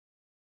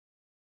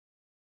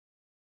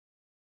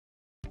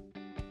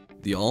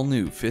The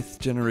all-new 5th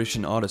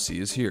generation Odyssey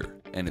is here,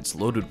 and it's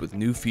loaded with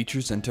new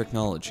features and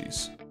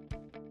technologies.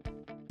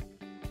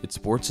 It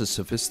sports a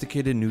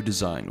sophisticated new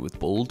design with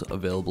bold,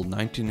 available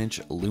 19-inch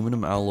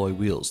aluminum alloy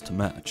wheels to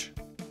match.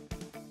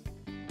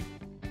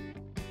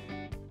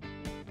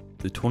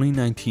 The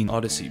 2019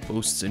 Odyssey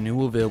boasts a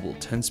new available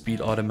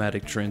 10-speed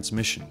automatic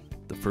transmission,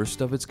 the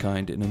first of its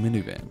kind in a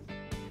minivan.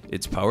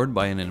 It's powered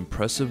by an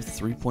impressive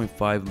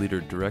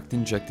 3.5-liter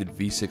direct-injected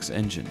V6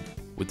 engine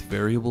with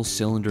variable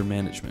cylinder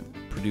management,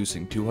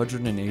 producing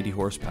 280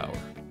 horsepower.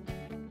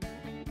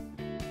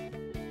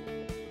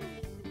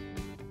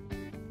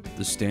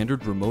 The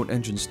standard remote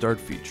engine start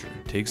feature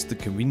takes the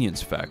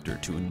convenience factor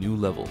to a new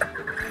level.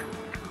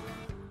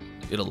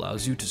 It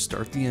allows you to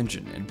start the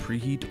engine and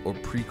preheat or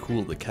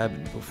pre-cool the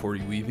cabin before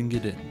you even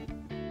get in.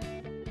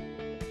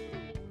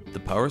 The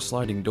power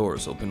sliding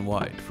doors open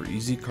wide for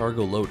easy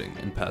cargo loading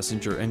and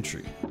passenger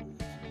entry,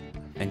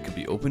 and can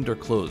be opened or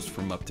closed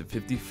from up to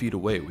 50 feet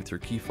away with your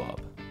key fob.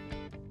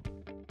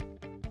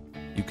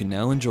 You can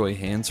now enjoy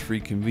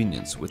hands-free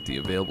convenience with the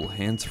available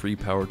hands-free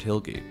power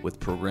tailgate with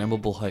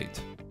programmable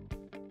height.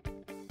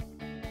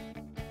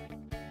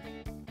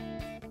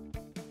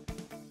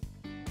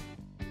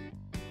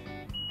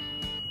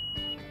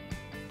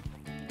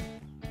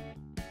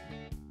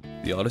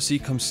 The Odyssey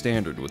comes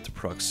standard with the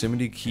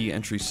proximity key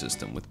entry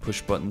system with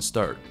push-button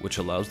start, which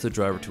allows the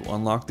driver to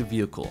unlock the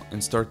vehicle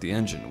and start the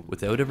engine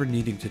without ever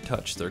needing to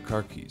touch their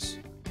car keys.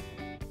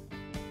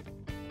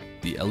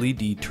 The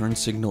LED turn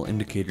signal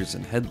indicators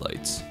and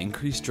headlights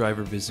increase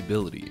driver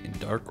visibility in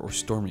dark or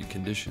stormy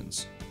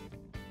conditions.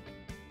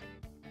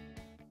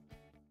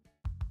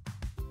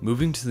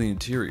 Moving to the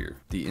interior,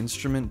 the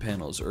instrument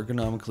panel is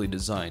ergonomically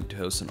designed to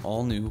house an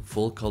all-new,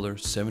 full-color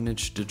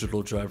 7-inch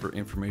digital driver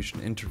information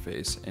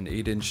interface and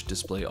 8-inch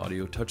display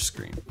audio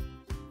touchscreen.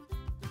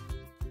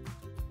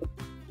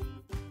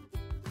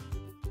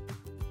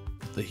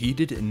 The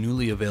heated and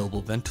newly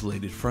available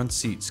ventilated front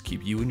seats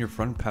keep you and your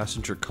front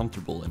passenger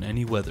comfortable in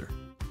any weather.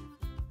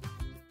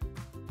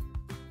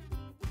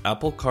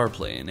 Apple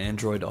CarPlay and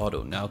Android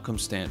Auto now come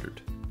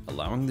standard,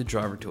 allowing the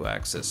driver to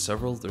access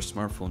several of their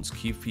smartphone's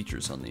key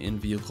features on the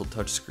in-vehicle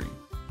touchscreen.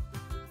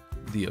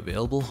 The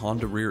available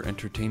Honda rear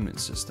entertainment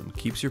system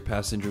keeps your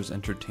passengers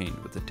entertained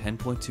with a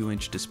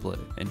 10.2-inch display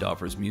and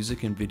offers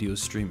music and video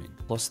streaming,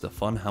 plus the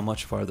fun How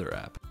Much Farther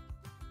app.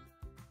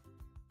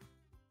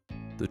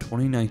 The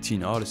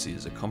 2019 Odyssey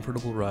is a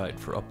comfortable ride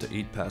for up to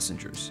 8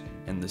 passengers,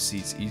 and the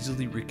seats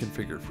easily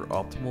reconfigured for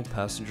optimal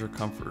passenger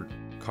comfort,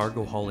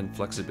 cargo hauling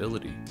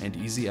flexibility, and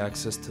easy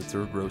access to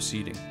third-row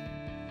seating.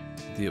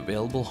 The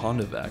available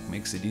Honda vac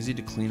makes it easy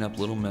to clean up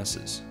little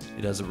messes.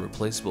 It has a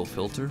replaceable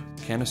filter,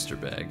 canister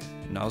bag,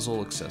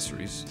 nozzle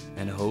accessories,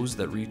 and a hose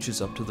that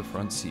reaches up to the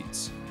front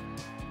seats.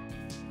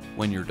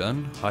 When you're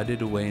done, hide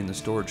it away in the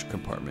storage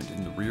compartment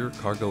in the rear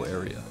cargo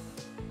area.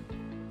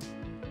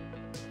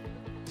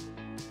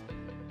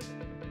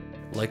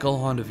 Like all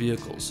Honda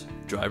vehicles,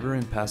 driver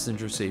and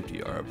passenger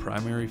safety are a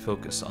primary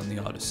focus on the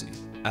Odyssey.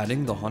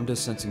 Adding the Honda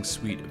Sensing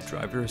suite of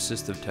driver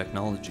assistive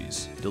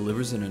technologies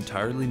delivers an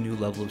entirely new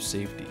level of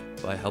safety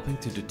by helping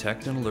to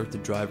detect and alert the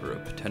driver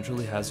of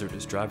potentially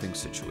hazardous driving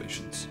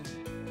situations.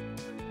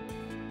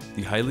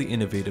 The highly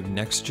innovative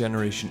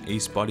next-generation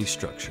ACE body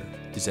structure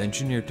is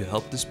engineered to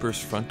help disperse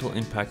frontal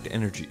impact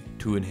energy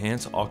to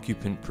enhance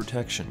occupant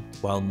protection,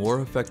 while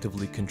more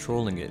effectively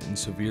controlling it in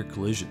severe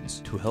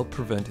collisions to help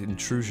prevent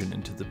intrusion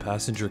into the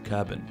passenger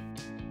cabin.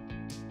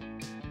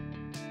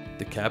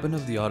 The cabin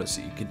of the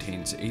Odyssey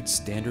contains 8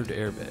 standard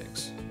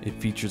airbags.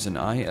 It features an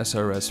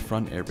ISRS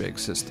front airbag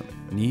system,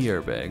 knee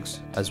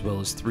airbags, as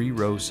well as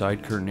 3-row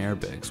side curtain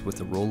airbags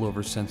with a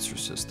rollover sensor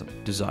system,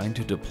 designed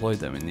to deploy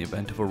them in the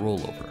event of a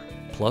rollover.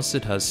 Plus,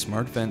 it has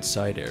smart vent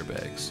side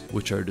airbags,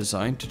 which are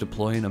designed to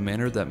deploy in a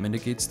manner that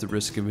mitigates the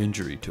risk of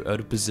injury to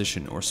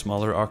out-of-position or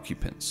smaller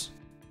occupants.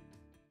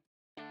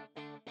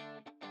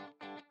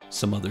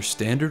 Some other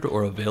standard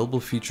or available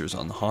features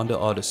on the Honda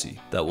Odyssey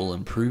that will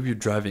improve your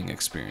driving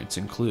experience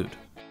include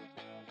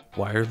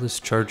wireless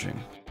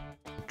charging,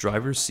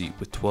 driver's seat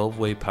with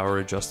 12-way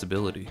power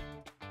adjustability,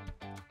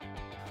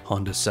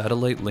 Honda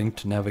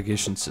satellite-linked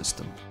navigation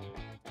system,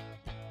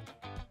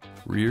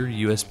 rear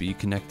USB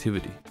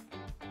connectivity,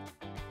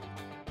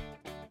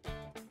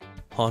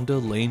 Honda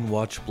Lane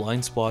Watch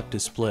blind spot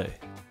display,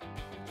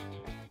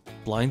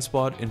 blind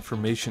spot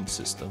information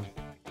system,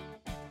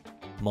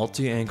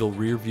 multi-angle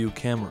rear view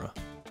camera,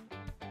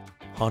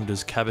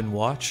 Honda's cabin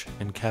watch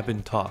and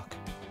cabin talk.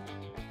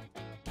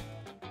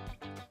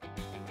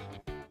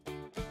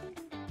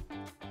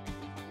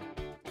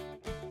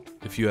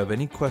 If you have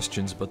any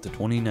questions about the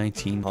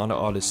 2019 Honda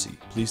Odyssey,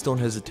 please don't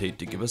hesitate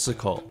to give us a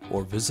call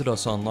or visit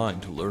us online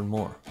to learn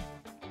more.